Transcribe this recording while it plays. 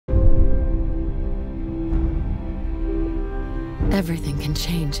Everything can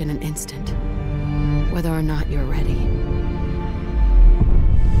change in an instant, whether or not you're ready.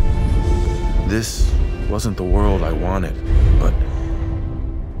 This wasn't the world I wanted, but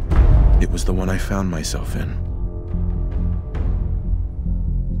it was the one I found myself in.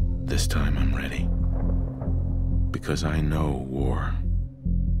 This time I'm ready. Because I know war.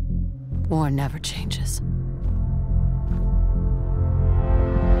 War never changes.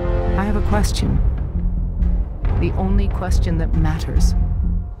 I have a question. The only question that matters.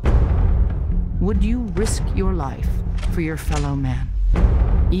 Would you risk your life for your fellow man,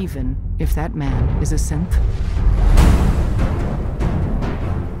 even if that man is a synth?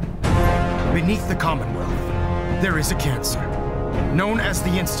 Beneath the Commonwealth, there is a cancer, known as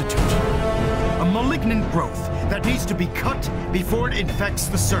the Institute. A malignant growth that needs to be cut before it infects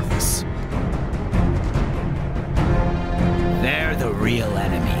the surface. They're the real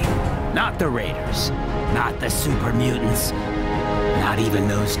enemy. Not the Raiders. Not the super mutants. Not even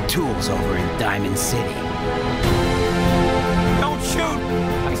those tools over in Diamond City. Don't shoot!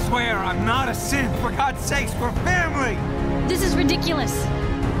 I swear, I'm not a synth. For God's sakes, we're family! This is ridiculous.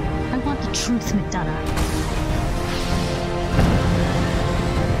 I want the truth, McDonough.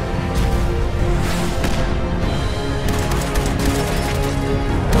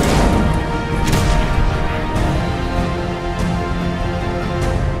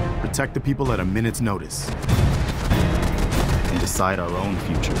 Protect the people at a minute's notice. And decide our own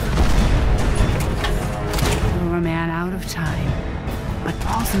future. We're a man out of time, but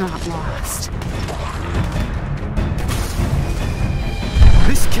all's not lost.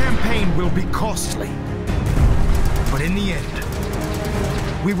 This campaign will be costly. But in the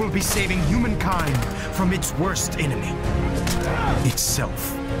end, we will be saving humankind from its worst enemy.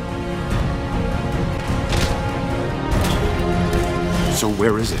 Itself. So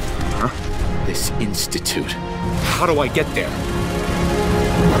where is it, huh? This institute. How do I get there?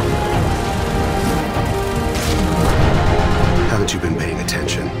 Haven't you been paying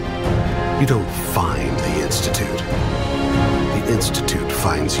attention? You don't find the institute. The institute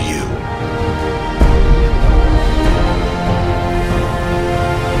finds you.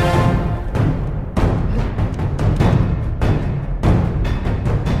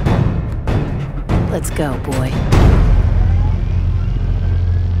 Let's go, boy.